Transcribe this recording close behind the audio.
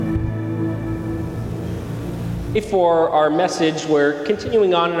For our message, we're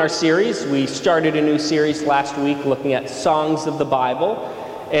continuing on in our series. We started a new series last week looking at songs of the Bible.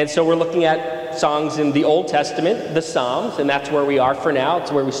 And so we're looking at songs in the Old Testament, the Psalms, and that's where we are for now.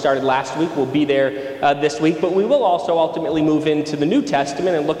 It's where we started last week. We'll be there this week. But we will also ultimately move into the New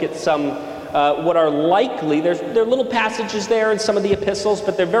Testament and look at some what are likely, there are little passages there in some of the epistles,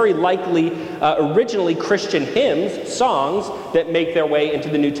 but they're very likely originally Christian hymns, songs, that make their way into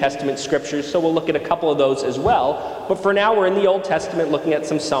the New Testament scriptures. So we'll look at a couple of those as well. But for now, we're in the Old Testament looking at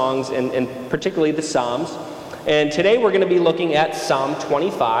some songs, and particularly the Psalms. And today we're going to be looking at Psalm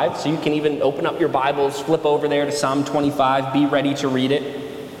 25. So you can even open up your Bibles, flip over there to Psalm 25, be ready to read it.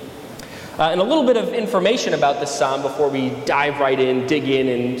 And a little bit of information about this psalm before we dive right in, dig in,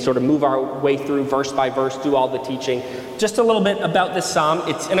 and sort of move our way through verse by verse, do all the teaching. Just a little bit about this psalm.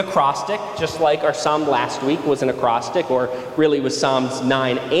 It's an acrostic, just like our psalm last week was an acrostic, or really was Psalms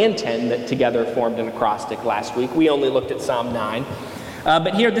 9 and 10 that together formed an acrostic last week. We only looked at Psalm 9.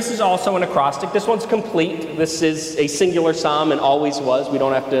 But here, this is also an acrostic. This one's complete. This is a singular psalm and always was. We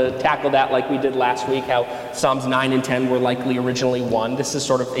don't have to tackle that like we did last week, how Psalms 9 and 10 were likely originally one. This is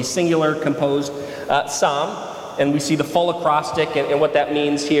sort of a singular composed psalm. And we see the full acrostic, and what that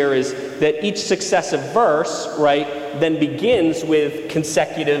means here is that each successive verse, right, then begins with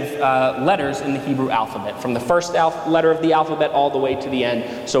consecutive letters in the Hebrew alphabet, from the first letter of the alphabet all the way to the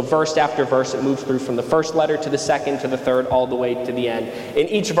end. So verse after verse, it moves through from the first letter to the second to the third, all the way to the end. In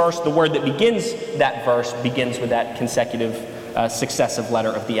each verse, the word that begins that verse begins with that consecutive successive letter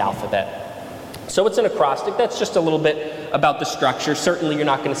of the alphabet. So it's an acrostic. That's just a little bit about the structure. Certainly you're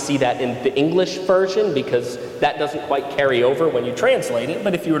not going to see that in the English version because that doesn't quite carry over when you translate it.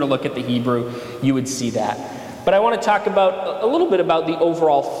 But if you were to look at the Hebrew, you would see that. But I want to talk about a little bit about the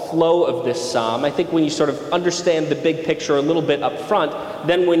overall flow of this psalm. I think when you sort of understand the big picture a little bit up front,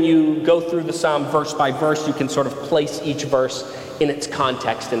 then when you go through the psalm verse by verse, you can sort of place each verse in its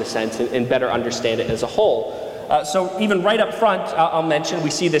context, in a sense, and better understand it as a whole. So even right up front, I'll mention,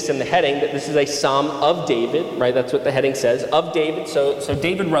 we see this in the heading, that this is a psalm of David, right? That's what the heading says, of David. So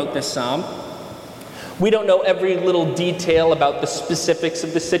David wrote this psalm. We don't know every little detail about the specifics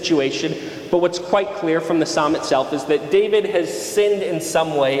of the situation, but what's quite clear from the psalm itself is that David has sinned in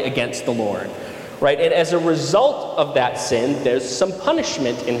some way against the Lord, right? And as a result of that sin, there's some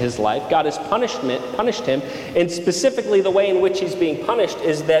punishment in his life. God has punished him, and specifically the way in which he's being punished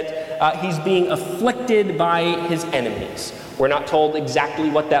is that he's being afflicted by his enemies. We're not told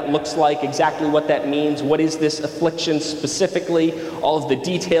exactly what that looks like, exactly what that means. What is this affliction specifically? All of the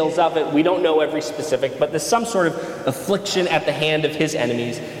details of it. We don't know every specific, but there's some sort of affliction at the hand of his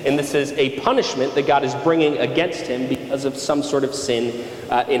enemies, and this is a punishment that God is bringing against him because of some sort of sin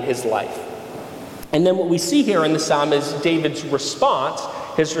in his life. And then what we see here in the psalm is David's response,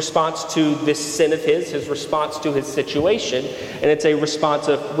 his response to this sin of his response to his situation, and it's a response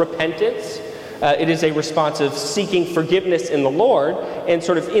of repentance. It is a response of seeking forgiveness in the Lord, and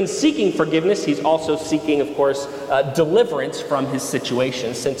sort of in seeking forgiveness, he's also seeking, of course, deliverance from his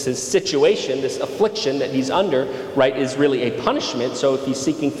situation, since his situation, this affliction that he's under, right, is really a punishment. So if he's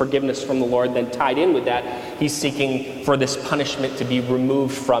seeking forgiveness from the Lord, then tied in with that, he's seeking for this punishment to be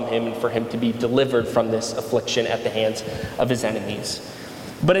removed from him and for him to be delivered from this affliction at the hands of his enemies.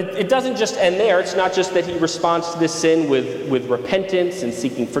 But it doesn't just end there. It's not just that he responds to this sin with repentance and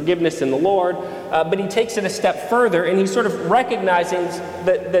seeking forgiveness in the Lord, but he takes it a step further, and he sort of recognizes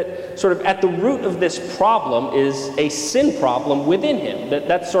that sort of at the root of this problem is a sin problem within him.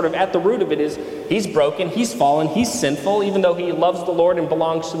 That's sort of at the root of it is he's broken, he's fallen, he's sinful. Even though he loves the Lord and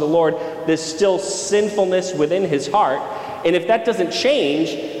belongs to the Lord, there's still sinfulness within his heart. And if that doesn't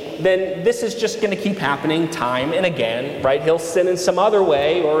change, then this is just going to keep happening time and again, right? He'll sin in some other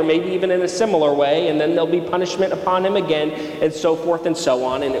way, or maybe even in a similar way, and then there'll be punishment upon him again, and so forth and so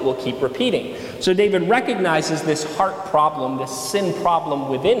on, and it will keep repeating. So David recognizes this heart problem, this sin problem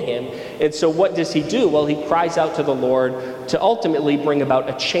within him, and so what does he do? Well, he cries out to the Lord to ultimately bring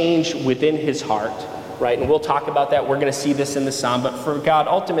about a change within his heart, right? And we'll talk about that. We're going to see this in the psalm, but for God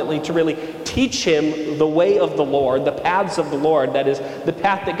ultimately to really teach him the way of the Lord, the paths of the Lord, that is the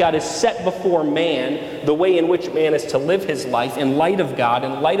path that God has set before man, the way in which man is to live his life in light of God,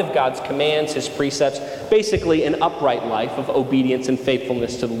 in light of God's commands, his precepts, basically an upright life of obedience and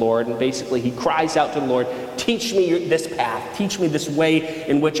faithfulness to the Lord. And basically he cries out to the Lord, teach me this path, teach me this way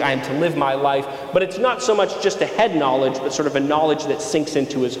in which I am to live my life. But it's not so much just a head knowledge, but sort of a knowledge that sinks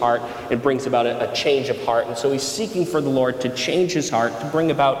into his heart and brings about a change of heart. And so he's seeking for the Lord to change his heart, to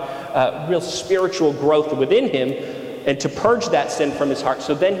bring about real spiritual growth within him. and to purge that sin from his heart,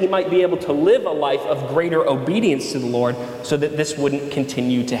 so then he might be able to live a life of greater obedience to the Lord, so that this wouldn't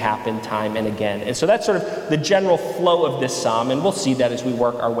continue to happen time and again. And so that's sort of the general flow of this psalm, and we'll see that as we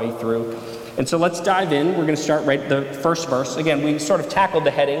work our way through. And so let's dive in. We're going to start right at the first verse. Again, we sort of tackled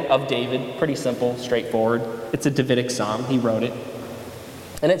the heading of David. Pretty simple, straightforward. It's a Davidic psalm. He wrote it.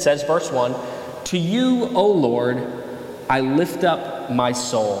 And it says, verse 1, "To you, O Lord, I lift up my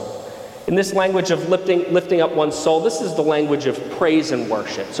soul." In this language of lifting up one's soul, this is the language of praise and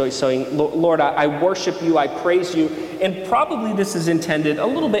worship. So he's saying, Lord, I worship you, I praise you. And probably this is intended a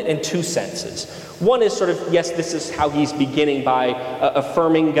little bit in two senses. One is sort of, yes, this is how he's beginning by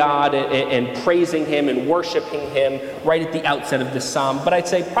affirming God and praising him and worshiping him right at the outset of this psalm. But I'd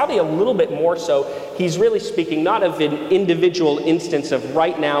say probably a little bit more so, he's really speaking not of an individual instance of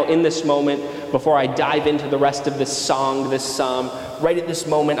right now in this moment before I dive into the rest of this song, this psalm. Right at this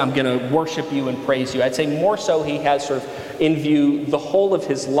moment, I'm going to worship you and praise you. I'd say more so he has sort of in view the whole of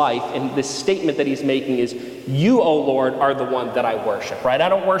his life, and this statement that he's making is, you, O Lord, are the one that I worship, right? I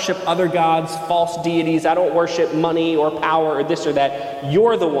don't worship other gods, false deities. I don't worship money or power or this or that.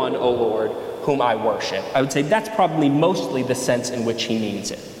 You're the one, O Lord, whom I worship. I would say that's probably mostly the sense in which he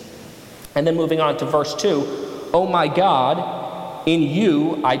means it. And then moving on to verse 2, "O my God, in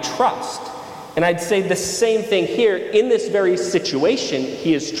you I trust." And I'd say the same thing here. In this very situation,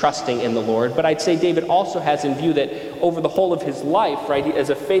 he is trusting in the Lord. But I'd say David also has in view that over the whole of his life, right, as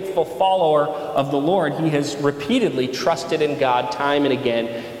a faithful follower of the Lord, he has repeatedly trusted in God time and again.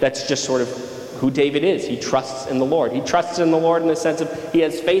 That's just sort of who David is. He trusts in the Lord. He trusts in the Lord in the sense of he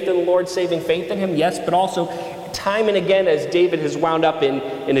has faith in the Lord, saving faith in him, yes, but also time and again as David has wound up in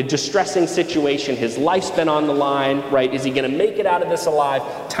a distressing situation, his life's been on the line, right? Is he going to make it out of this alive?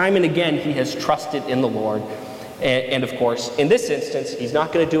 Time and again he has trusted in the Lord. And of course, in this instance, he's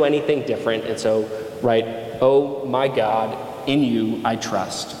not going to do anything different. And so, right, "Oh my God, in you I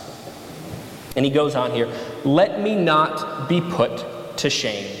trust." And he goes on here, "Let me not be put to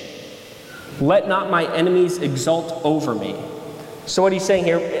shame. Let not my enemies exult over me." So what he's saying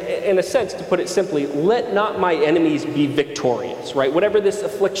here, in a sense, to put it simply, let not my enemies be victorious, right? Whatever this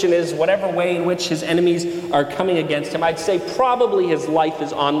affliction is, whatever way in which his enemies are coming against him, I'd say probably his life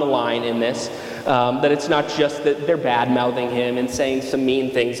is on the line in this, that it's not just that they're bad-mouthing him and saying some mean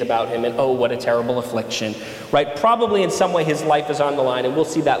things about him and, oh, what a terrible affliction, right? Probably in some way his life is on the line, and we'll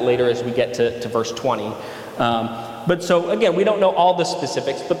see that later as we get to verse 20. But so, again, we don't know all the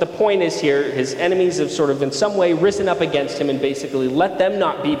specifics, but the point is here, his enemies have sort of in some way risen up against him and basically let them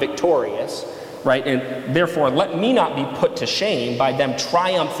not be victorious, right? And therefore, let me not be put to shame by them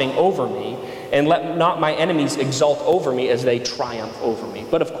triumphing over me, and let not my enemies exult over me as they triumph over me.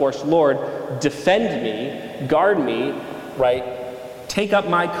 But of course, Lord, defend me, guard me, right? Take up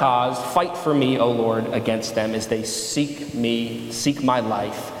my cause, fight for me, O Lord, against them as they seek me, seek my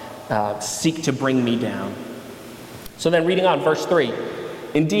life, seek to bring me down. So then reading on, verse 3,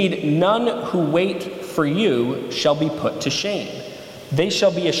 "Indeed, none who wait for you shall be put to shame. They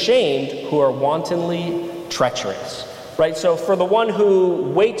shall be ashamed who are wantonly treacherous." Right? So for the one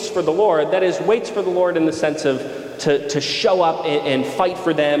who waits for the Lord, that is, waits for the Lord in the sense of to show up and fight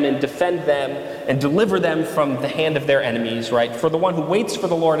for them and defend them and deliver them from the hand of their enemies, right? For the one who waits for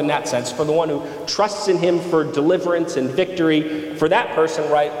the Lord in that sense, for the one who trusts in him for deliverance and victory, for that person,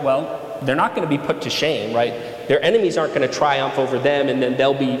 right, well, they're not going to be put to shame, right? Their enemies aren't going to triumph over them and then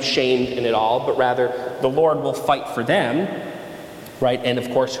they'll be shamed in it all, but rather the Lord will fight for them, right? And of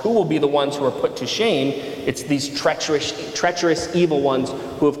course, who will be the ones who are put to shame? It's these treacherous evil ones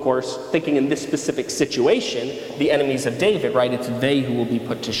who, of course, thinking in this specific situation, the enemies of David, right? It's they who will be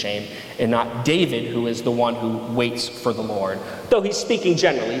put to shame and not David, who is the one who waits for the Lord. Though he's speaking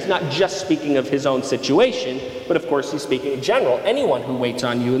generally. He's not just speaking of his own situation, but of course he's speaking in general. Anyone who waits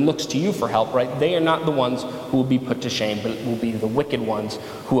on you and looks to you for help, right? They are not the ones who will be put to shame, but it will be the wicked ones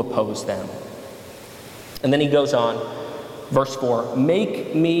who oppose them. And then he goes on, verse 4,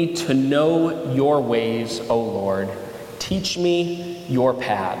 "Make me to know your ways, O Lord. Teach me your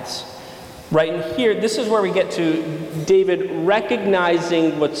paths." Right, and here, this is where we get to David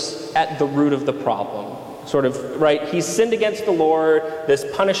recognizing what's at the root of the problem. Sort of, right, he's sinned against the Lord, this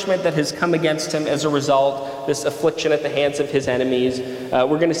punishment that has come against him as a result, this affliction at the hands of his enemies.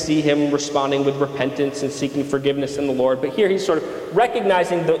 We're going to see him responding with repentance and seeking forgiveness in the Lord. But here he's sort of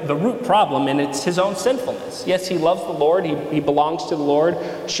recognizing the root problem, and it's his own sinfulness. Yes, he loves the Lord, he belongs to the Lord,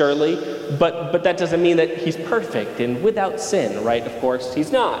 surely, but that doesn't mean that he's perfect and without sin, right? Of course,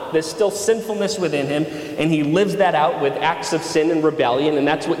 he's not. There's still sinfulness within him, and he lives that out with acts of sin and rebellion, and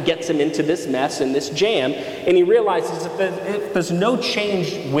that's what gets him into this mess and this jam. And he realizes that if there's no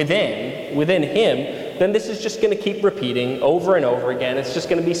change within him, then this is just going to keep repeating over and over again. It's just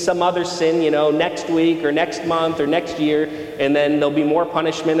going to be some other sin, next week or next month or next year, and then there'll be more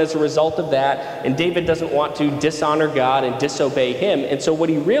punishment as a result of that. And David doesn't want to dishonor God and disobey him. And so what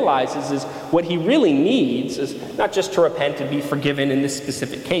he realizes is what he really needs is not just to repent and be forgiven in this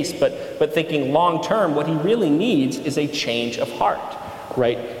specific case, but thinking long term, what he really needs is a change of heart,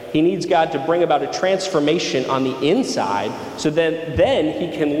 right? He needs God to bring about a transformation on the inside so then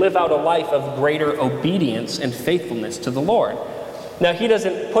he can live out a life of greater obedience and faithfulness to the Lord. Now, he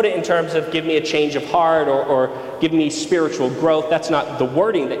doesn't put it in terms of give me a change of heart or give me spiritual growth. That's not the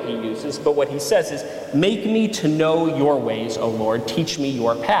wording that he uses, but what he says is, make me to know your ways, O Lord, teach me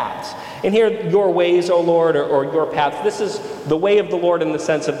your paths. And here, your ways, O Lord, or your paths, this is the way of the Lord in the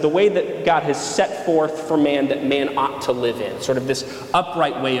sense of the way that God has set forth for man that man ought to live in, sort of this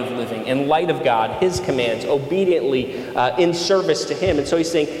upright way of living in light of God, his commands, obediently in service to him. And so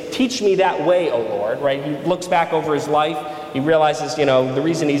he's saying, teach me that way, O Lord, right? He looks back over his life. He realizes, the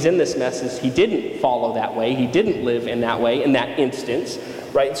reason he's in this mess is he didn't follow that way. He didn't live in that way, in that instance,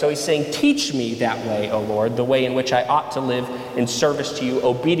 right? So he's saying, teach me that way, O Lord, the way in which I ought to live in service to you,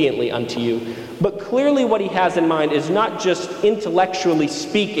 obediently unto you. But clearly what he has in mind is not just intellectually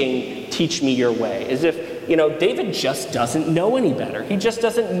speaking, teach me your way, as if, David just doesn't know any better. He just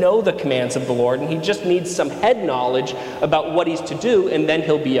doesn't know the commands of the Lord, and he just needs some head knowledge about what he's to do, and then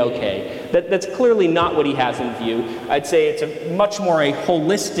he'll be okay. That's clearly not what he has in view. I'd say it's much more a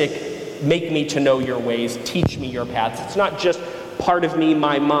holistic, make me to know your ways, teach me your paths. It's not just part of me,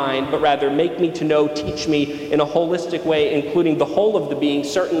 my mind, but rather make me to know, teach me in a holistic way, including the whole of the being,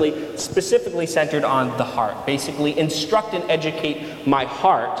 certainly specifically centered on the heart. Basically, instruct and educate my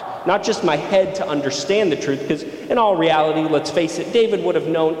heart, not just my head to understand the truth, because in all reality, let's face it, David would have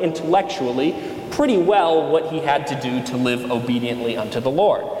known intellectually pretty well what he had to do to live obediently unto the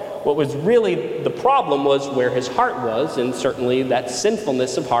Lord. What was really the problem was where his heart was, and certainly that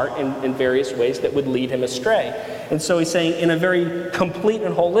sinfulness of heart in various ways that would lead him astray. And so he's saying, in a very complete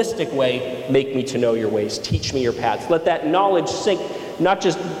and holistic way, make me to know your ways, teach me your paths. Let that knowledge sink, not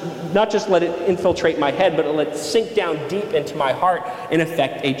just let it infiltrate my head, but let it sink down deep into my heart and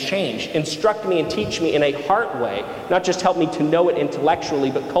effect a change. Instruct me and teach me in a heart way, not just help me to know it intellectually,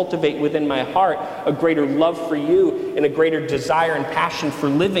 but cultivate within my heart a greater love for you and a greater desire and passion for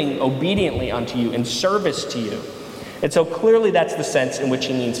living obediently unto you in service to you. And so clearly that's the sense in which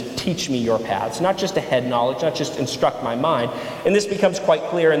he means teach me your paths, not just a head knowledge, not just instruct my mind. And this becomes quite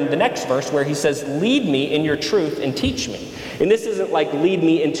clear in the next verse where he says, lead me in your truth and teach me. And this isn't like lead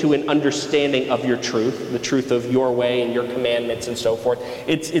me into an understanding of your truth, the truth of your way and your commandments and so forth.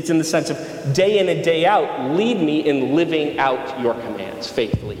 It's in the sense of day in and day out, lead me in living out your commands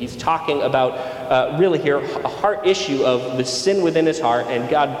faithfully. He's talking about really here a heart issue of the sin within his heart, and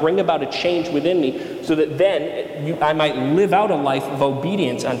God, bring about a change within me so that then I might live out a life of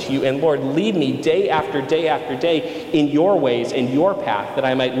obedience unto you. And Lord, lead me day after day after day in your ways, in your path, that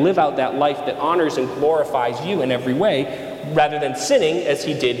I might live out that life that honors and glorifies you in every way, rather than sinning as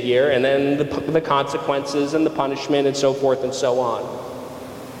he did here, and then the consequences and the punishment and so forth and so on.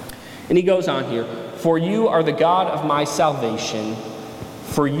 And he goes on here, for you are the God of my salvation.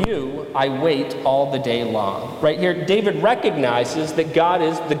 For you I wait all the day long. Right here, David recognizes that God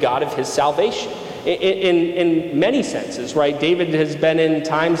is the God of his salvation. In many senses, right? David has been in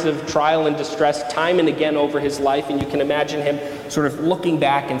times of trial and distress time and again over his life, and you can imagine him sort of looking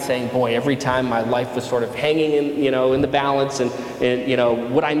back and saying, boy, every time my life was sort of hanging in the balance, and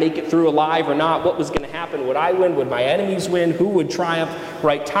would I make it through alive or not? What was going to happen? Would I win? Would my enemies win? Who would triumph?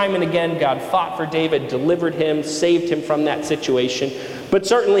 Right? Time and again, God fought for David, delivered him, saved him from that situation. But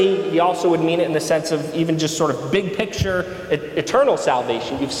certainly, he also would mean it in the sense of even just sort of big picture, eternal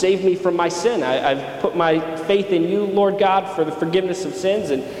salvation. You've saved me from my sin. I've put my faith in you, Lord God, for the forgiveness of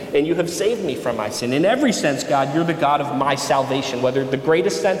sins, and you have saved me from my sin. In every sense, God, you're the God of my salvation, whether the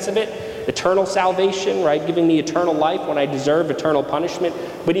greatest sense of it, eternal salvation, right, giving me eternal life when I deserve eternal punishment,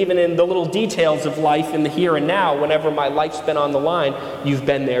 but even in the little details of life in the here and now, whenever my life's been on the line, you've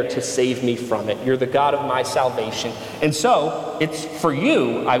been there to save me from it. You're the God of my salvation. And so, it's for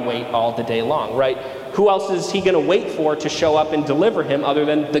you I wait all the day long, right? Who else is he going to wait for to show up and deliver him other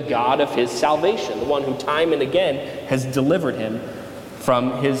than the God of his salvation, the one who time and again has delivered him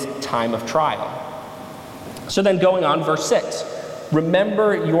from his time of trial. So then going on, verse 6,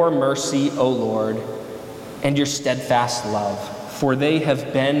 remember your mercy, O Lord, and your steadfast love for they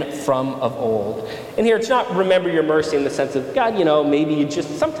have been from of old. And here it's not remember your mercy in the sense of, God, maybe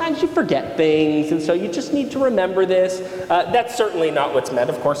sometimes you forget things, and so you just need to remember this. That's certainly not what's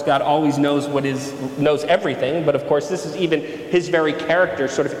meant. Of course, God always knows knows everything, but of course this is even his very character,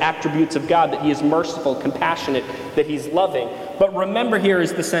 sort of attributes of God, that he is merciful, compassionate, that he's loving. But remember here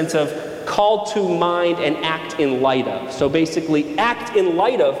is the sense of call to mind and act in light of. So basically, act in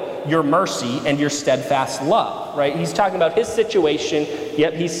light of your mercy and your steadfast love, right? He's talking about his situation.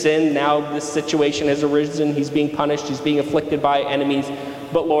 Yep, he's sinned. Now this situation has arisen. He's being punished. He's being afflicted by enemies.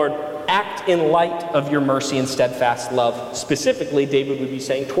 But Lord, act in light of your mercy and steadfast love. Specifically, David would be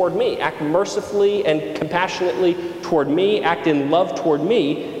saying toward me. Act mercifully and compassionately toward me. Act in love toward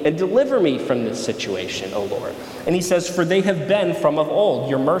me and deliver me from this situation, O Lord. And he says, for they have been from of old,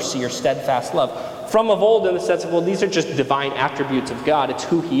 your mercy, your steadfast love. From of old in the sense of, well, these are just divine attributes of God. It's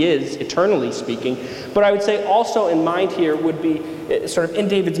who he is, eternally speaking. But I would say also in mind here would be, sort of in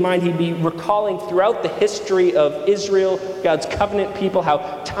David's mind, he'd be recalling throughout the history of Israel, God's covenant people,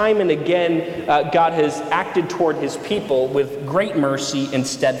 how time and again God has acted toward his people with great mercy and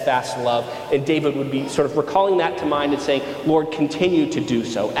steadfast love. And David would be sort of recalling that to mind and saying, Lord, continue to do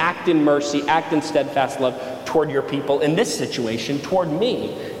so. Act in mercy, act in steadfast love toward your people. In this situation, toward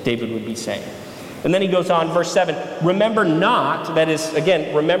me, David would be saying. And then he goes on, verse 7, remember not, that is,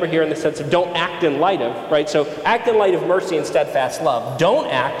 again, remember here in the sense of don't act in light of, right? So act in light of mercy and steadfast love. Don't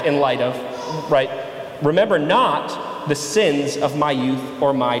act in light of, right? Remember not the sins of my youth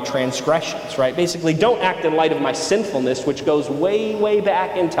or my transgressions, right? Basically, don't act in light of my sinfulness, which goes way, way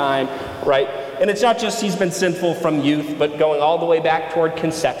back in time, right? And it's not just he's been sinful from youth, but going all the way back toward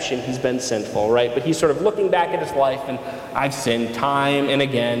conception, he's been sinful, right? But he's sort of looking back at his life, and I've sinned time and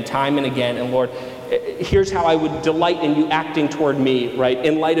again, and Lord, here's how I would delight in you acting toward me, right?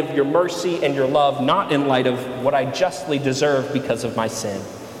 In light of your mercy and your love, not in light of what I justly deserve because of my sin.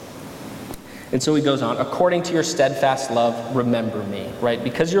 And so he goes on, according to your steadfast love, remember me, right?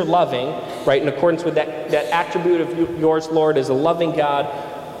 Because you're loving, right? In accordance with that attribute of yours, Lord, as a loving God,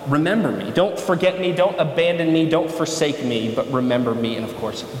 remember me. Don't forget me. Don't abandon me. Don't forsake me, but remember me. And of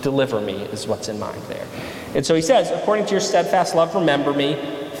course, deliver me is what's in mind there. And so he says, according to your steadfast love, remember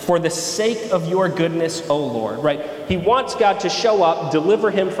me for the sake of your goodness, O Lord, right? He wants God to show up,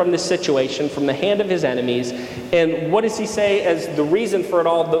 deliver him from this situation, from the hand of his enemies. And what does he say as the reason for it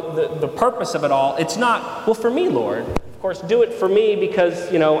all, the purpose of it all? It's not, well, for me, Lord. Of course, do it for me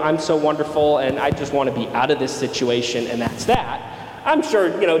because, I'm so wonderful and I just want to be out of this situation, and that's that. I'm sure,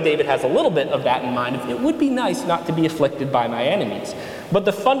 David has a little bit of that in mind. It would be nice not to be afflicted by my enemies. But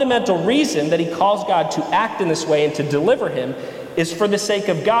the fundamental reason that he calls God to act in this way and to deliver him is for the sake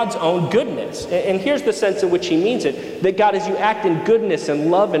of God's own goodness. And here's the sense in which he means it, that God, as you act in goodness and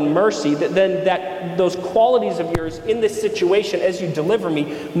love and mercy, that those qualities of yours in this situation, as you deliver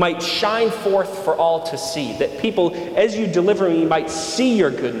me, might shine forth for all to see. That people, as you deliver me, might see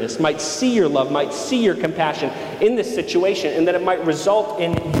your goodness, might see your love, might see your compassion in this situation, and that it might result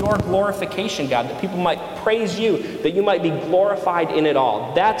in your glorification, God, that people might praise you, that you might be glorified in it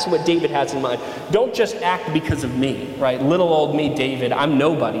all. That's what David has in mind. Don't just act because of me, right? Little old me, David, I'm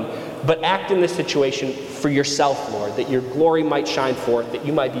nobody, but act in this situation for yourself, Lord, that your glory might shine forth, that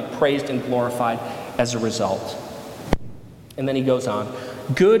you might be praised and glorified as a result. And then he goes on,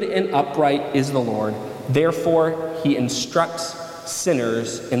 good and upright is the Lord, therefore he instructs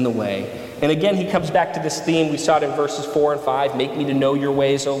sinners in the way. And again, he comes back to this theme. We saw it in verses 4 and 5. Make me to know your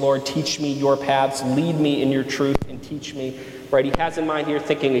ways, O Lord. Teach me your paths. Lead me in your truth and teach me. Right? He has in mind here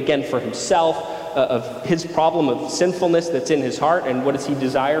thinking again for himself, of his problem of sinfulness that's in his heart, and what does he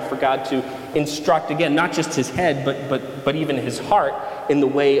desire for God to instruct, again, not just his head, but even his heart in the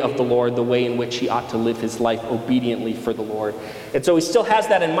way of the Lord, the way in which he ought to live his life obediently for the Lord. And so he still has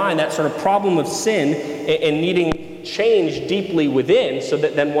that in mind, that sort of problem of sin and needing change deeply within so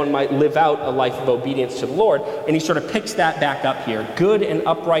that then one might live out a life of obedience to the Lord. And he sort of picks that back up here. Good and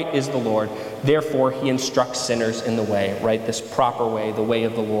upright is the Lord. Therefore, he instructs sinners in the way, right? This proper way, the way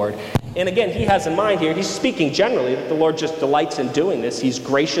of the Lord. And again, he has in mind here, he's speaking generally that the Lord just delights in doing this. He's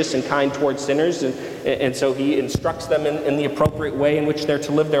gracious and kind towards sinners, and so he instructs them in the appropriate way in which they're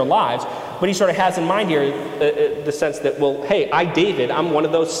to live their lives. But he sort of has in mind here the sense that, well, hey, David, I'm one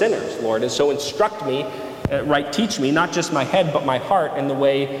of those sinners, Lord, and so instruct me, right, teach me, not just my head, but my heart in the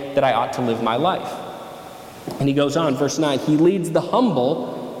way that I ought to live my life. And he goes on, verse 9, he leads the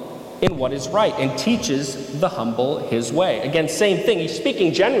humble in what is right and teaches the humble his way. Again, same thing. He's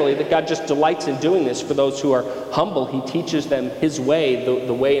speaking generally that God just delights in doing this for those who are humble. He teaches them his way,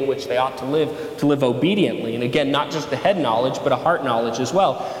 the way in which they ought to live obediently. And again, not just the head knowledge, but a heart knowledge as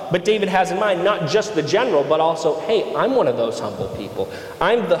well. But David has in mind not just the general, but also, hey, I'm one of those humble people.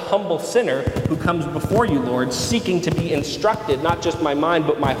 I'm the humble sinner who comes before you, Lord, seeking to be instructed, not just my mind,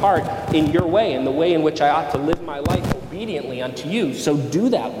 but my heart, in your way, in the way in which I ought to live my life obediently unto you. So do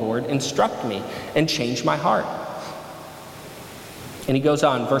that, Lord. Instruct me and change my heart. And he goes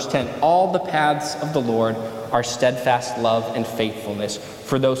on, verse 10, all the paths of the Lord are steadfast love and faithfulness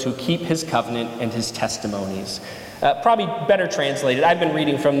for those who keep his covenant and his testimonies. Probably better translated. I've been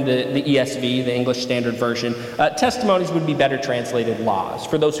reading from the ESV, the English Standard Version. Testimonies would be better translated laws,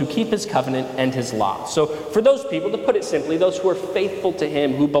 for those who keep his covenant and his laws. So for those people, to put it simply, those who are faithful to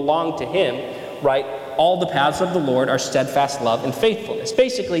him, who belong to him, right, all the paths of the Lord are steadfast love and faithfulness.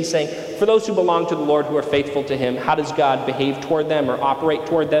 Basically he's saying, for those who belong to the Lord, who are faithful to him, how does God behave toward them or operate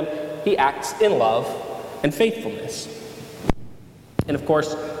toward them? He acts in love and faithfulness. And of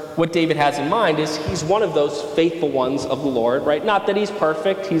course, what David has in mind is he's one of those faithful ones of the Lord, right? Not that he's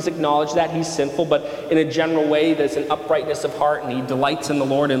perfect, he's acknowledged that he's sinful, but in a general way, there's an uprightness of heart, and he delights in the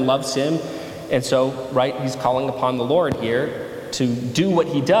Lord and loves him. And so, right, he's calling upon the Lord here to do what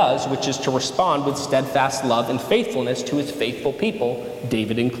he does, which is to respond with steadfast love and faithfulness to his faithful people,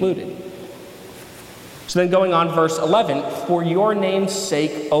 David included. So then going on, verse 11, for your name's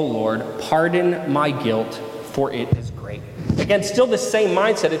sake, O Lord, pardon my guilt, for it is great. Again, still the same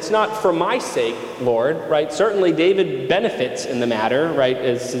mindset. It's not for my sake, Lord, right? Certainly David benefits in the matter, right,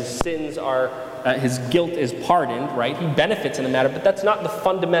 as his sins are, his guilt is pardoned, right? He benefits in the matter, but that's not the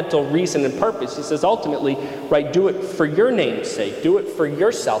fundamental reason and purpose. He says ultimately, right, do it for your name's sake. Do it for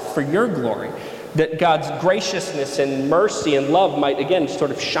yourself, for your glory. That God's graciousness and mercy and love might, again,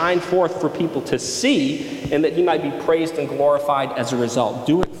 sort of shine forth for people to see, and that he might be praised and glorified as a result.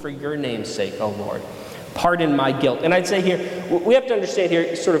 Do it for your name's sake, O Lord. Pardon my guilt. And I'd say here, we have to understand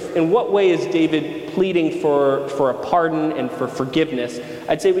here sort of in what way is David pleading for a pardon and for forgiveness.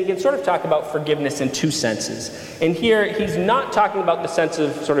 I'd say we can sort of talk about forgiveness in two senses. And here, he's not talking about the sense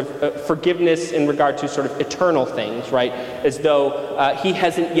of sort of forgiveness in regard to sort of eternal things, right? As though he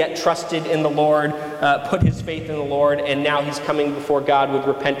hasn't yet trusted in the Lord, put his faith in the Lord, and now he's coming before God with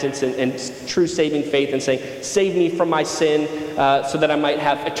repentance and true saving faith and saying, save me from my sin so that I might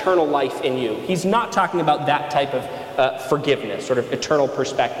have eternal life in you. He's not talking about that type of forgiveness, sort of eternal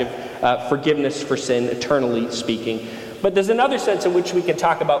perspective, forgiveness for sin, eternally speaking. But there's another sense in which we can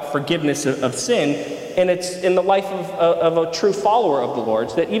talk about forgiveness of sin, and it's in the life of a true follower of the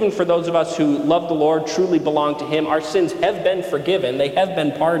Lord's, that even for those of us who love the Lord, truly belong to him, our sins have been forgiven, they have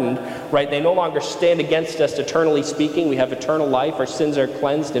been pardoned, right? They no longer stand against us eternally speaking. We have eternal life, our sins are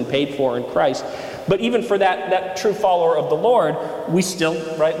cleansed and paid for in Christ. But even for that true follower of the Lord, we still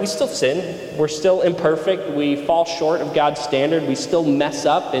sin. We're still imperfect. We fall short of God's standard. We still mess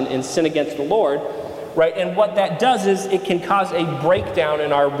up and sin against the Lord, right? And what that does is it can cause a breakdown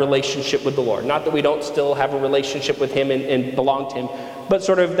in our relationship with the Lord. Not that we don't still have a relationship with him and belong to him, but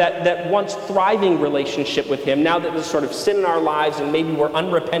sort of that once thriving relationship with him, now that there's sort of sin in our lives and maybe we're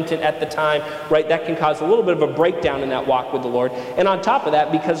unrepentant at the time, right, that can cause a little bit of a breakdown in that walk with the Lord. And on top of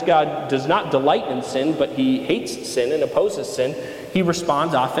that, because God does not delight in sin, but he hates sin and opposes sin, he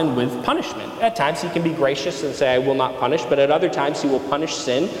responds often with punishment. At times he can be gracious and say, I will not punish, but at other times he will punish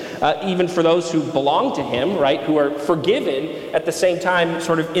sin, even for those who belong to him, right, who are forgiven. At the same time,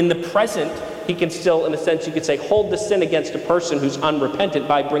 sort of in the present, he can still, in a sense, you could say, hold the sin against a person who's unrepentant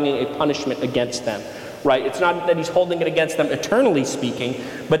by bringing a punishment against them, right? It's not that he's holding it against them eternally speaking,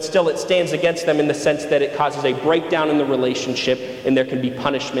 but still it stands against them in the sense that it causes a breakdown in the relationship, and there can be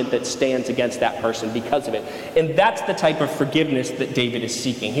punishment that stands against that person because of it. And that's the type of forgiveness that David is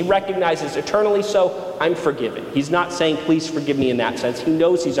seeking. He recognizes eternally so, I'm forgiven. He's not saying, please forgive me in that sense. He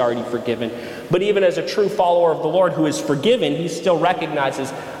knows he's already forgiven. But even as a true follower of the Lord who is forgiven, he still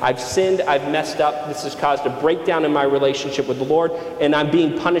recognizes, I've sinned, I've messed up, this has caused a breakdown in my relationship with the Lord, and I'm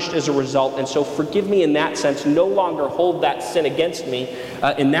being punished as a result. And so forgive me in that sense. No longer hold that sin against me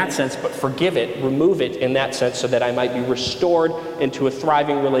in that sense, but forgive it, remove it in that sense, so that I might be restored into a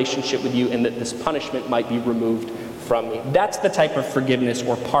thriving relationship with you, and that this punishment might be removed from me. That's the type of forgiveness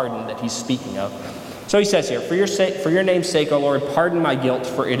or pardon that he's speaking of. So he says here, for your name's sake, O Lord, pardon my guilt,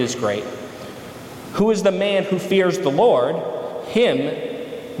 for it is great. Who is the man who fears the Lord? Him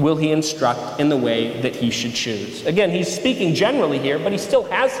will he instruct in the way that he should choose. Again, he's speaking generally here, but he still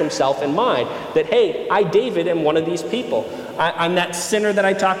has himself in mind that, hey, I, David, am one of these people. I'm that sinner that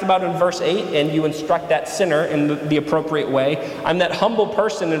I talked about in verse 8, and you instruct that sinner in the appropriate way. I'm that humble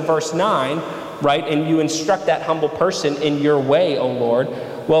person in verse 9, right? And you instruct that humble person in your way, O Lord.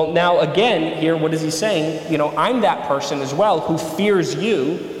 Well, now again, here, what is he saying? I'm that person as well who fears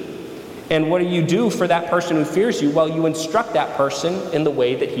you. And what do you do for that person who fears you? Well, you instruct that person in the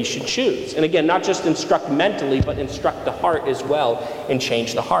way that he should choose. And again, not just instruct mentally, but instruct the heart as well and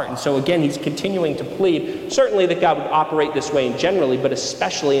change the heart. And so again, he's continuing to plead, certainly that God would operate this way generally, but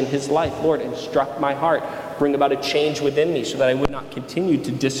especially in his life. Lord, instruct my heart, bring about a change within me so that I would not continue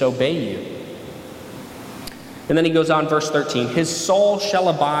to disobey you. And then he goes on, verse 13, his soul shall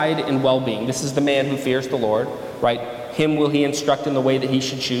abide in well-being. This is the man who fears the Lord, right? Him will he instruct in the way that he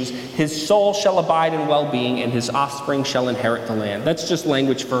should choose. His soul shall abide in well-being, and his offspring shall inherit the land. That's just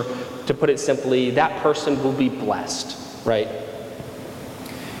language to put it simply, that person will be blessed, right?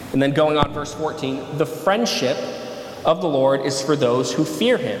 And then going on, verse 14, the friendship of the Lord is for those who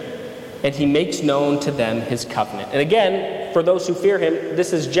fear him, and he makes known to them his covenant. And again, for those who fear him,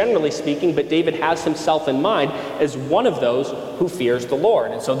 this is generally speaking, but David has himself in mind as one of those who fears the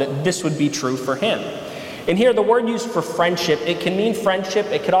Lord, and so that this would be true for him. And here, the word used for friendship, it can mean friendship.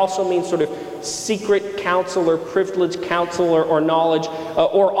 It could also mean sort of secret counsel or privileged counsel or knowledge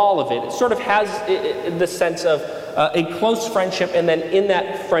or all of it. It sort of has the sense of a close friendship, and then in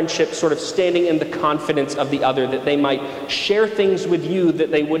that friendship sort of standing in the confidence of the other, that they might share things with you that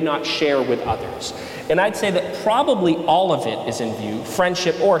they would not share with others. And I'd say that probably all of it is in view,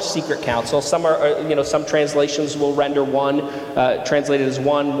 friendship or secret counsel. Some some translations will render one, translated as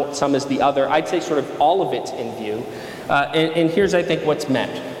one, some as the other. I'd say sort of all of it's in view. And here's, I think, what's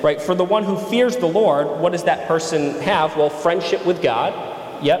meant, right? For the one who fears the Lord, what does that person have? Well, friendship with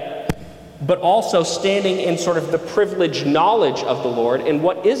God, yep. But also standing in sort of the privileged knowledge of the Lord. And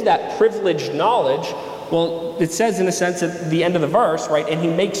what is that privileged knowledge? Well, it says in a sense at the end of the verse, right? And he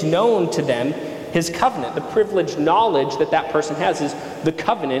makes known to them his covenant. The privileged knowledge that that person has is the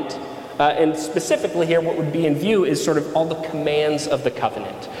covenant. And specifically here, what would be in view is sort of all the commands of the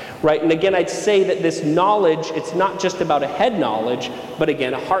covenant, right? And again, I'd say that this knowledge, it's not just about a head knowledge, but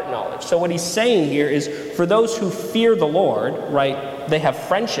again, a heart knowledge. So what he's saying here is for those who fear the Lord, right, they have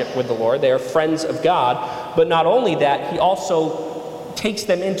friendship with the Lord, they are friends of God, but not only that, he also takes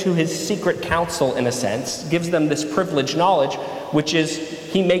them into his secret counsel in a sense, gives them this privileged knowledge, which is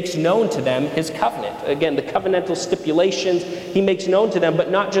he makes known to them his covenant. Again, the covenantal stipulations he makes known to them, but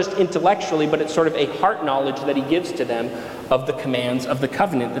not just intellectually, but it's sort of a heart knowledge that he gives to them of the commands of the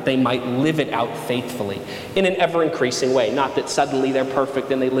covenant, that they might live it out faithfully in an ever-increasing way. Not that suddenly they're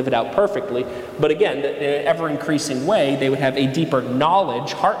perfect and they live it out perfectly, but again, in an ever-increasing way, they would have a deeper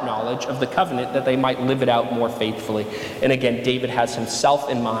knowledge, heart knowledge of the covenant, that they might live it out more faithfully. And again, David has himself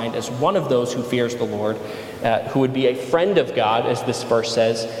in mind as one of those who fears the Lord, who would be a friend of God, as this verse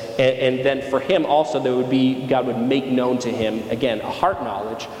says, and then for him also God would make known to him, again, a heart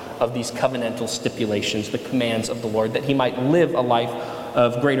knowledge of these covenantal stipulations, the commands of the Lord, that he might live a life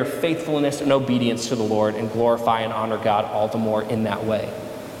of greater faithfulness and obedience to the Lord and glorify and honor God all the more in that way.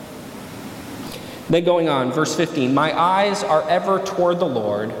 Then going on, verse 15, my eyes are ever toward the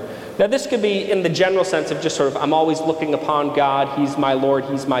Lord. Now this could be in the general sense of just sort of, I'm always looking upon God, he's my Lord,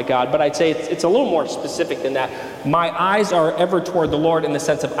 he's my God, but I'd say it's a little more specific than that. My eyes are ever toward the Lord in the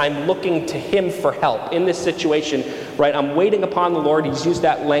sense of I'm looking to him for help in this situation, right? I'm waiting upon the Lord. He's used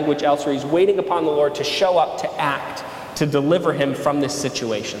that language elsewhere. He's waiting upon the Lord to show up, to act, to deliver him from this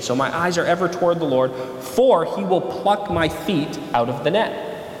situation. So my eyes are ever toward the Lord, for he will pluck my feet out of the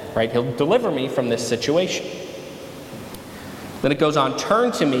net, right? He'll deliver me from this situation. Then it goes on,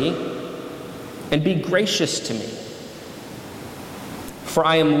 turn to me and be gracious to me. For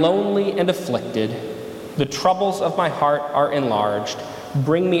I am lonely and afflicted. The troubles of my heart are enlarged.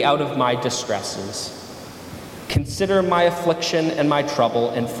 Bring me out of my distresses. Consider my affliction and my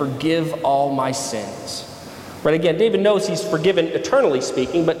trouble, and forgive all my sins. Right, again, David knows he's forgiven eternally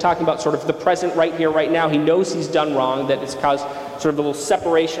speaking, but talking about sort of the present right here, right now, he knows he's done wrong, that it's caused sort of a little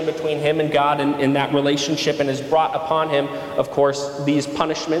separation between him and God in that relationship, and has brought upon him, of course, these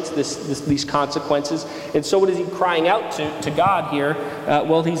punishments, these consequences. And so what is he crying out to God here?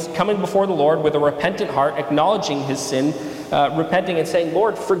 Well, he's coming before the Lord with a repentant heart, acknowledging his sin, repenting and saying,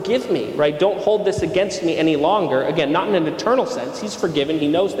 Lord, forgive me, right? Don't hold this against me any longer. Again, not in an eternal sense. He's forgiven, he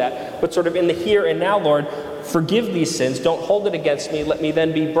knows that, but sort of in the here and now, Lord, forgive these sins, don't hold it against me, let me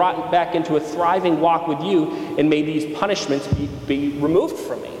then be brought back into a thriving walk with you, and may these punishments be removed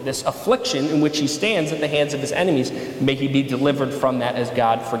from me. This affliction in which he stands at the hands of his enemies, may he be delivered from that as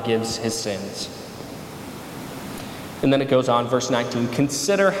God forgives his sins. And then it goes on, verse 19,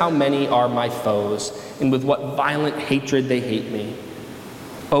 consider how many are my foes, and with what violent hatred they hate me.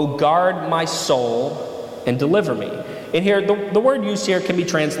 O guard my soul and deliver me. And here, the word used here can be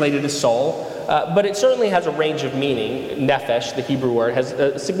translated as soul, but it certainly has a range of meaning. Nephesh, the Hebrew word, has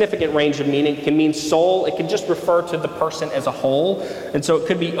a significant range of meaning. It can mean soul. It can just refer to the person as a whole. And so it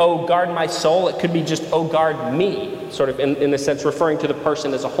could be, oh, guard my soul. It could be just, oh, guard me, sort of in a sense referring to the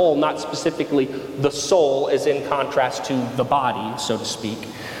person as a whole, not specifically the soul as in contrast to the body, so to speak.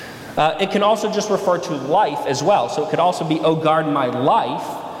 It can also just refer to life as well. So it could also be, oh, guard my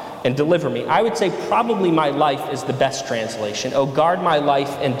life and deliver me. I would say probably my life is the best translation. Oh, guard my life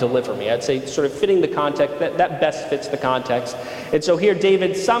and deliver me. I'd say sort of fitting the context, that best fits the context. And so here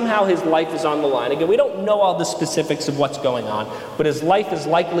David, somehow his life is on the line. Again, we don't know all the specifics of what's going on, but his life is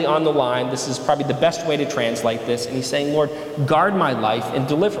likely on the line. This is probably the best way to translate this. And he's saying, Lord, guard my life and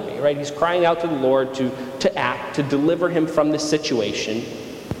deliver me, right? He's crying out to the Lord to act, to deliver him from this situation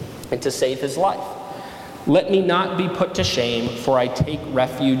and to save his life. Let me not be put to shame, for I take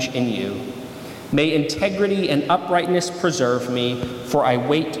refuge in you. May integrity and uprightness preserve me, for I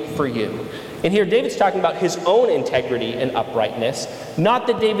wait for you. And here David's talking about his own integrity and uprightness. Not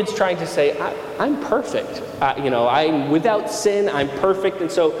that David's trying to say, I'm perfect. I'm without sin, I'm perfect.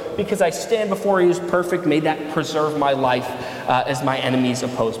 And so because I stand before you as perfect, may that preserve my life as my enemies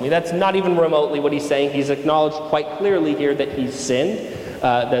oppose me. That's not even remotely what he's saying. He's acknowledged quite clearly here that he's sinned.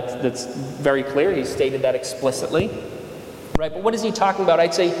 That's very clear. He stated that explicitly. Right, but what is he talking about?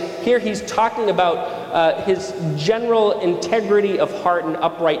 I'd say here he's talking about his general integrity of heart and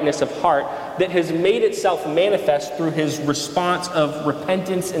uprightness of heart that has made itself manifest through his response of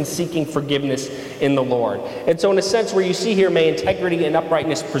repentance and seeking forgiveness in the Lord. And so in a sense where you see here, may integrity and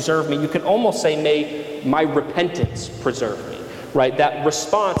uprightness preserve me, you could almost say, may my repentance preserve me. Right, that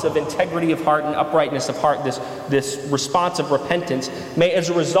response of integrity of heart and uprightness of heart, this response of repentance, may as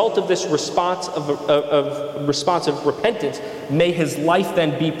a result of this response of repentance, may his life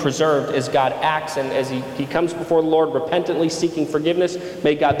then be preserved as God acts and as he comes before the Lord repentantly seeking forgiveness,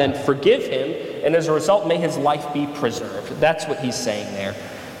 may God then forgive him, and as a result may his life be preserved. That's what he's saying there.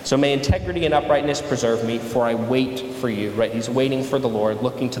 So may integrity and uprightness preserve me, for I wait for you. Right, he's waiting for the Lord,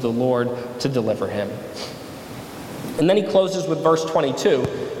 looking to the Lord to deliver him. And then he closes with verse 22,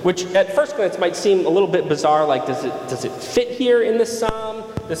 which at first glance might seem a little bit bizarre, like does it fit here in this psalm?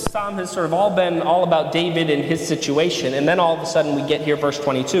 This psalm has sort of been all about David and his situation, and then all of a sudden we get here, verse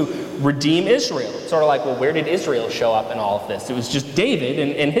 22, redeem Israel. It's sort of like, well, where did Israel show up in all of this? It was just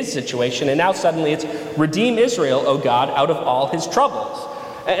David and his situation, and now suddenly it's redeem Israel, O God, out of all his troubles.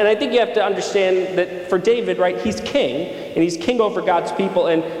 And I think you have to understand that for David, right, he's king, and he's king over God's people,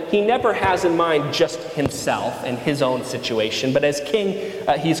 and he never has in mind just himself and his own situation. But as king,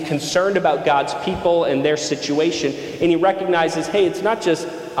 he's concerned about God's people and their situation, and he recognizes, hey, it's not just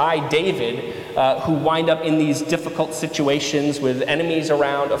I, David, who wind up in these difficult situations with enemies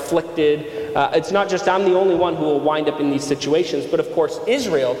around, afflicted. It's not just I'm the only one who will wind up in these situations, but of course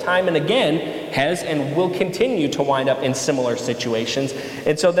Israel, time and again, has and will continue to wind up in similar situations.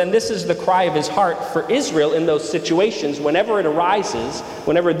 And so then this is the cry of his heart for Israel in those situations. Whenever it arises,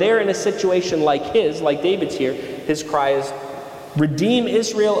 whenever they're in a situation like his, like David's here, his cry is, redeem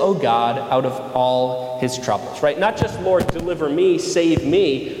Israel, O God, out of all his troubles, right? Not just, Lord, deliver me, save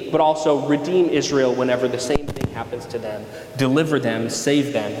me, but also redeem Israel whenever the same thing happens to them. Deliver them,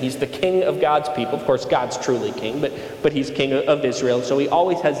 save them. He's the king of God's people. Of course, God's truly king, but he's king of Israel, so he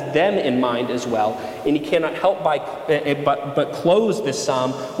always has them in mind as well. And he cannot help but close this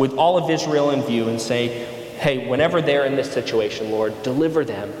psalm with all of Israel in view and say, hey, whenever they're in this situation, Lord, deliver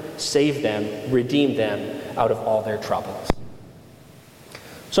them, save them, redeem them out of all their troubles.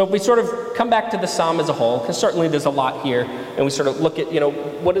 So if we sort of come back to the psalm as a whole, because certainly there's a lot here, and we sort of look at,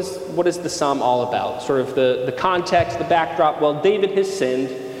 what is the psalm all about? Sort of the context, the backdrop. Well, David has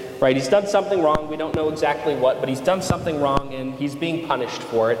sinned, right? He's done something wrong. We don't know exactly what, but he's done something wrong, and he's being punished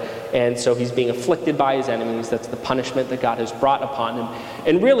for it. And so he's being afflicted by his enemies. That's the punishment that God has brought upon him.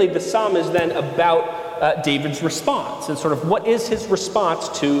 And really, the psalm is then about David's response, and sort of what is his response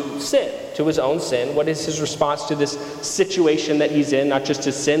to sin, to his own sin? What is his response to this situation that he's in, not just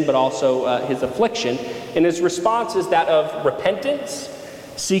his sin, but also his affliction? And his response is that of repentance,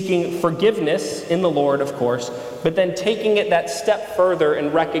 seeking forgiveness in the Lord, of course, but then taking it that step further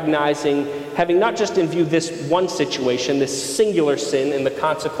and recognizing, having not just in view this one situation, this singular sin and the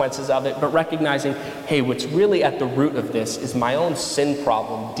consequences of it, but recognizing, hey, what's really at the root of this is my own sin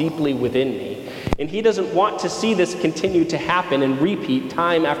problem deeply within me. And he doesn't want to see this continue to happen and repeat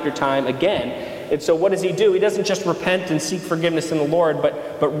time after time again. And so what does he do? He doesn't just repent and seek forgiveness in the Lord,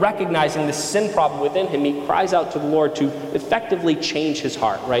 but recognizing the sin problem within him, he cries out to the Lord to effectively change his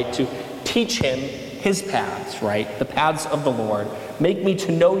heart, right? To teach him his paths, right? The paths of the Lord. Make me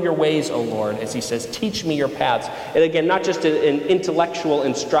to know your ways, O Lord, as he says, teach me your paths. And again, not just an intellectual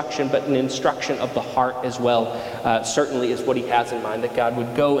instruction, but an instruction of the heart as well, certainly is what he has in mind, that God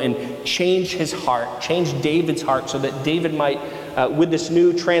would go and change his heart, change David's heart, so that David might, with this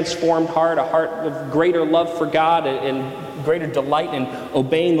new transformed heart, a heart of greater love for God and greater delight in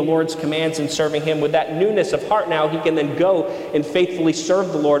obeying the Lord's commands and serving him, with that newness of heart now, he can then go and faithfully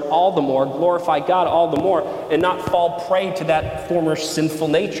serve the Lord all the more, glorify God all the more, and not fall prey to that former sinful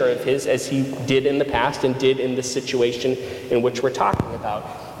nature of his as he did in the past and did in the situation in which we're talking about.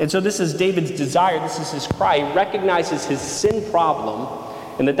 And so this is David's desire, this is his cry. He recognizes his sin problem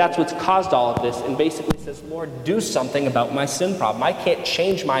and that's what's caused all of this, and basically says, Lord, do something about my sin problem. I can't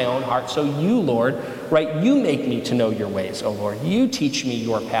change my own heart, so you, Lord, right, you make me to know your ways, O Lord. You teach me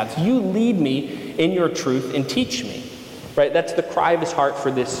your paths. You lead me in your truth and teach me. Right? That's the cry of his heart for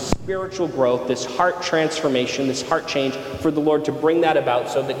this spiritual growth, this heart transformation, this heart change, for the Lord to bring that about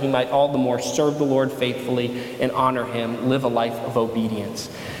so that he might all the more serve the Lord faithfully and honor him, live a life of obedience.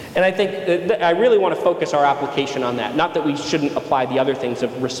 And I think I really want to focus our application on that. Not that we shouldn't apply the other things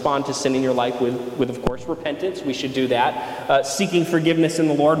of respond to sin in your life with of course, repentance. We should do that. Seeking forgiveness in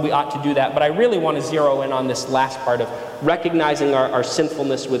the Lord, we ought to do that. But I really want to zero in on this last part of recognizing our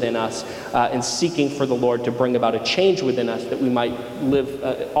sinfulness within us and seeking for the Lord to bring about a change within us that we might live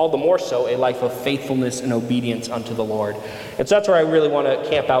all the more so a life of faithfulness and obedience unto the Lord. And so that's where I really want to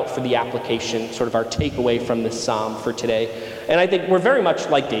camp out for the application, sort of our takeaway from this psalm for today. And I think we're very much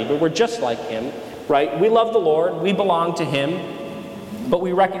like David. We're just like him, right? We love the Lord. We belong to him. But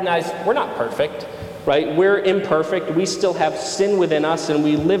we recognize we're not perfect, right? We're imperfect. We still have sin within us, and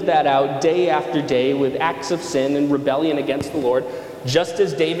we live that out day after day with acts of sin and rebellion against the Lord, just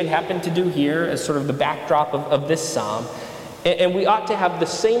as David happened to do here as sort of the backdrop of this psalm. And we ought to have the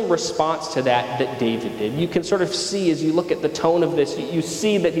same response to that David did. You can sort of see as you look at the tone of this, you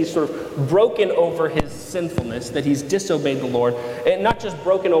see that he's sort of broken over his sinfulness, that he's disobeyed the Lord, and not just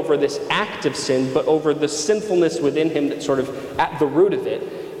broken over this act of sin, but over the sinfulness within him that's sort of at the root of it.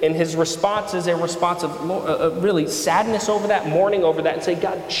 And his response is a response of really sadness over that, mourning over that, and say,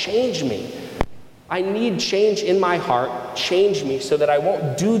 God, change me. I need change in my heart. Change me so that I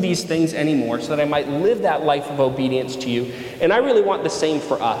won't do these things anymore, so that I might live that life of obedience to you. And I really want the same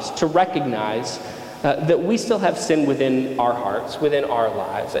for us, to recognize that we still have sin within our hearts, within our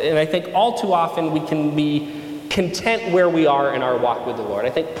lives. And I think all too often we can be content where we are in our walk with the Lord.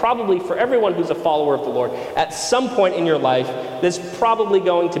 I think probably for everyone who's a follower of the Lord, at some point in your life, there's probably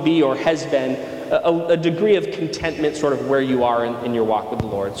going to be or has been a degree of contentment sort of where you are in your walk with the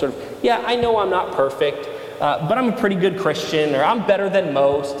Lord. Sort of, yeah, I know I'm not perfect, but I'm a pretty good Christian, or I'm better than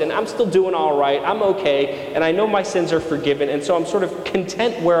most, and I'm still doing all right, I'm okay, and I know my sins are forgiven, and so I'm sort of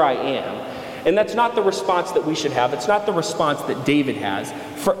content where I am. And that's not the response that we should have. It's not the response that David has.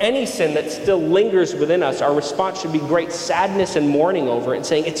 For any sin that still lingers within us, our response should be great sadness and mourning over it and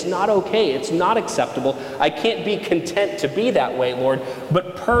saying, it's not okay, it's not acceptable. I can't be content to be that way, Lord,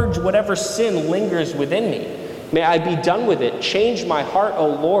 but purge whatever sin lingers within me. May I be done with it. Change my heart, O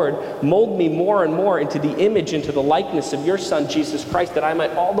Lord. Mold me more and more into the image, into the likeness of your Son, Jesus Christ, that I might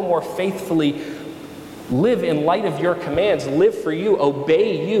all the more faithfully live in light of your commands, live for you,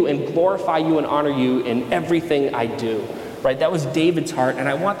 obey you, and glorify you and honor you in everything I do. Right? That was David's heart, and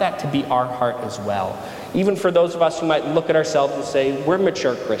I want that to be our heart as well. Even for those of us who might look at ourselves and say, we're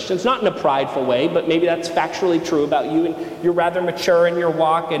mature Christians, not in a prideful way, but maybe that's factually true about you, and you're rather mature in your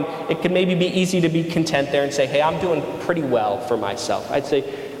walk, and it can maybe be easy to be content there and say, hey, I'm doing pretty well for myself. I'd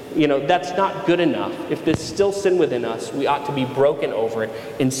say, that's not good enough. If there's still sin within us, we ought to be broken over it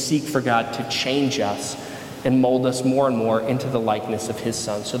and seek for God to change us and mold us more and more into the likeness of his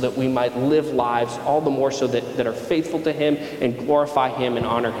Son, so that we might live lives all the more so that are faithful to him and glorify him and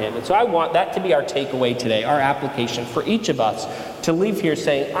honor him. And so I want that to be our takeaway today, our application for each of us, to leave here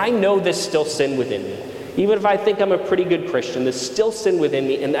saying, I know there's still sin within me. Even if I think I'm a pretty good Christian, there's still sin within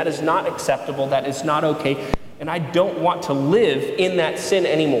me, and that is not acceptable, that is not okay. And I don't want to live in that sin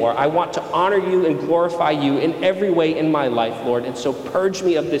anymore. I want to honor you and glorify you in every way in my life, Lord. And so purge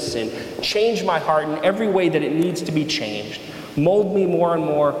me of this sin. Change my heart in every way that it needs to be changed. Mold me more and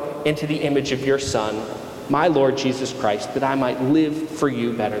more into the image of your Son, my Lord Jesus Christ, that I might live for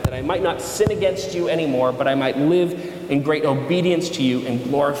you better, that I might not sin against you anymore, but I might live in great obedience to you and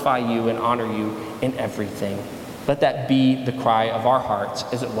glorify you and honor you in everything. Let that be the cry of our hearts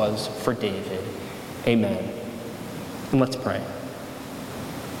as it was for David. Amen. And let's pray.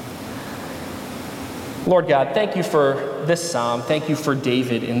 Lord God, thank you for this psalm. Thank you for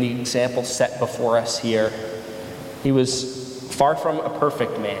David and the example set before us here. He was far from a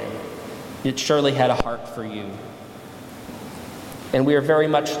perfect man, yet surely had a heart for you. And we are very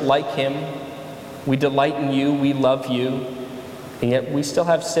much like him. We delight in you, we love you, and yet we still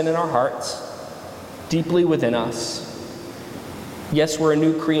have sin in our hearts, deeply within us. Yes, we're a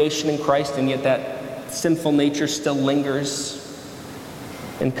new creation in Christ, and yet that sinful nature still lingers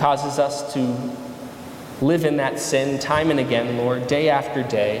and causes us to live in that sin time and again, Lord, day after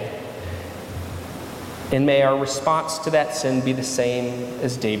day. And may our response to that sin be the same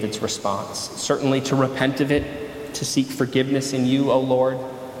as David's response. Certainly to repent of it, to seek forgiveness in you, O Lord,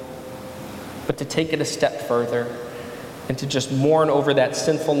 but to take it a step further and to just mourn over that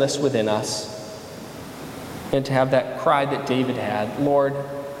sinfulness within us and to have that cry that David had, Lord,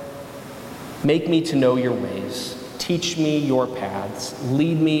 make me to know your ways. Teach me your paths.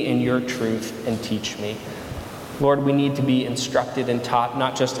 Lead me in your truth and teach me. Lord, we need to be instructed and taught,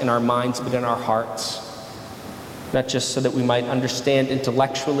 not just in our minds, but in our hearts. Not just so that we might understand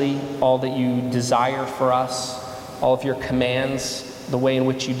intellectually all that you desire for us, all of your commands, the way in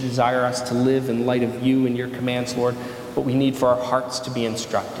which you desire us to live in light of you and your commands, Lord, but we need for our hearts to be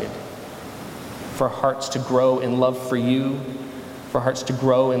instructed, for our hearts to grow in love for you, for our hearts to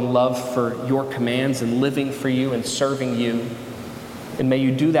grow in love for your commands and living for you and serving you. And may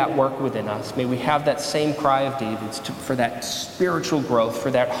you do that work within us. May we have that same cry of David's for that spiritual growth, for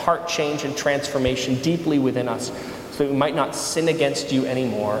that heart change and transformation deeply within us, so that we might not sin against you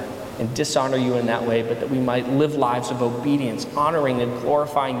anymore and dishonor you in that way, but that we might live lives of obedience, honoring and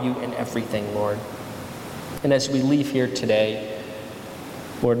glorifying you in everything, Lord. And as we leave here today,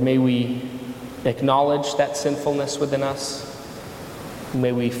 Lord, may we acknowledge that sinfulness within us.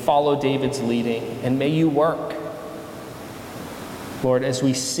 May we follow David's leading, and may you work. Lord, as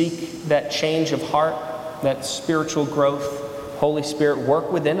we seek that change of heart, that spiritual growth, Holy Spirit,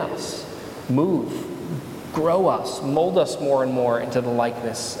 work within us. Move, grow us, mold us more and more into the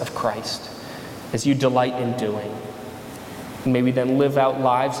likeness of Christ, as you delight in doing. And may we then live out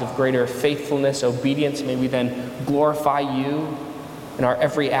lives of greater faithfulness, obedience. May we then glorify you in our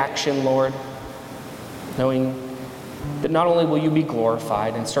every action, Lord, knowing that not only will you be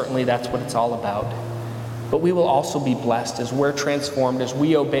glorified, and certainly that's what it's all about, but we will also be blessed as we're transformed, as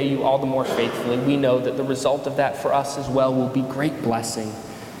we obey you all the more faithfully. We know that the result of that for us as well will be great blessing.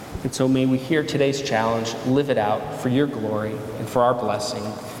 And so may we hear today's challenge, live it out for your glory and for our blessing.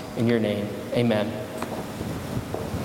 In your name, amen.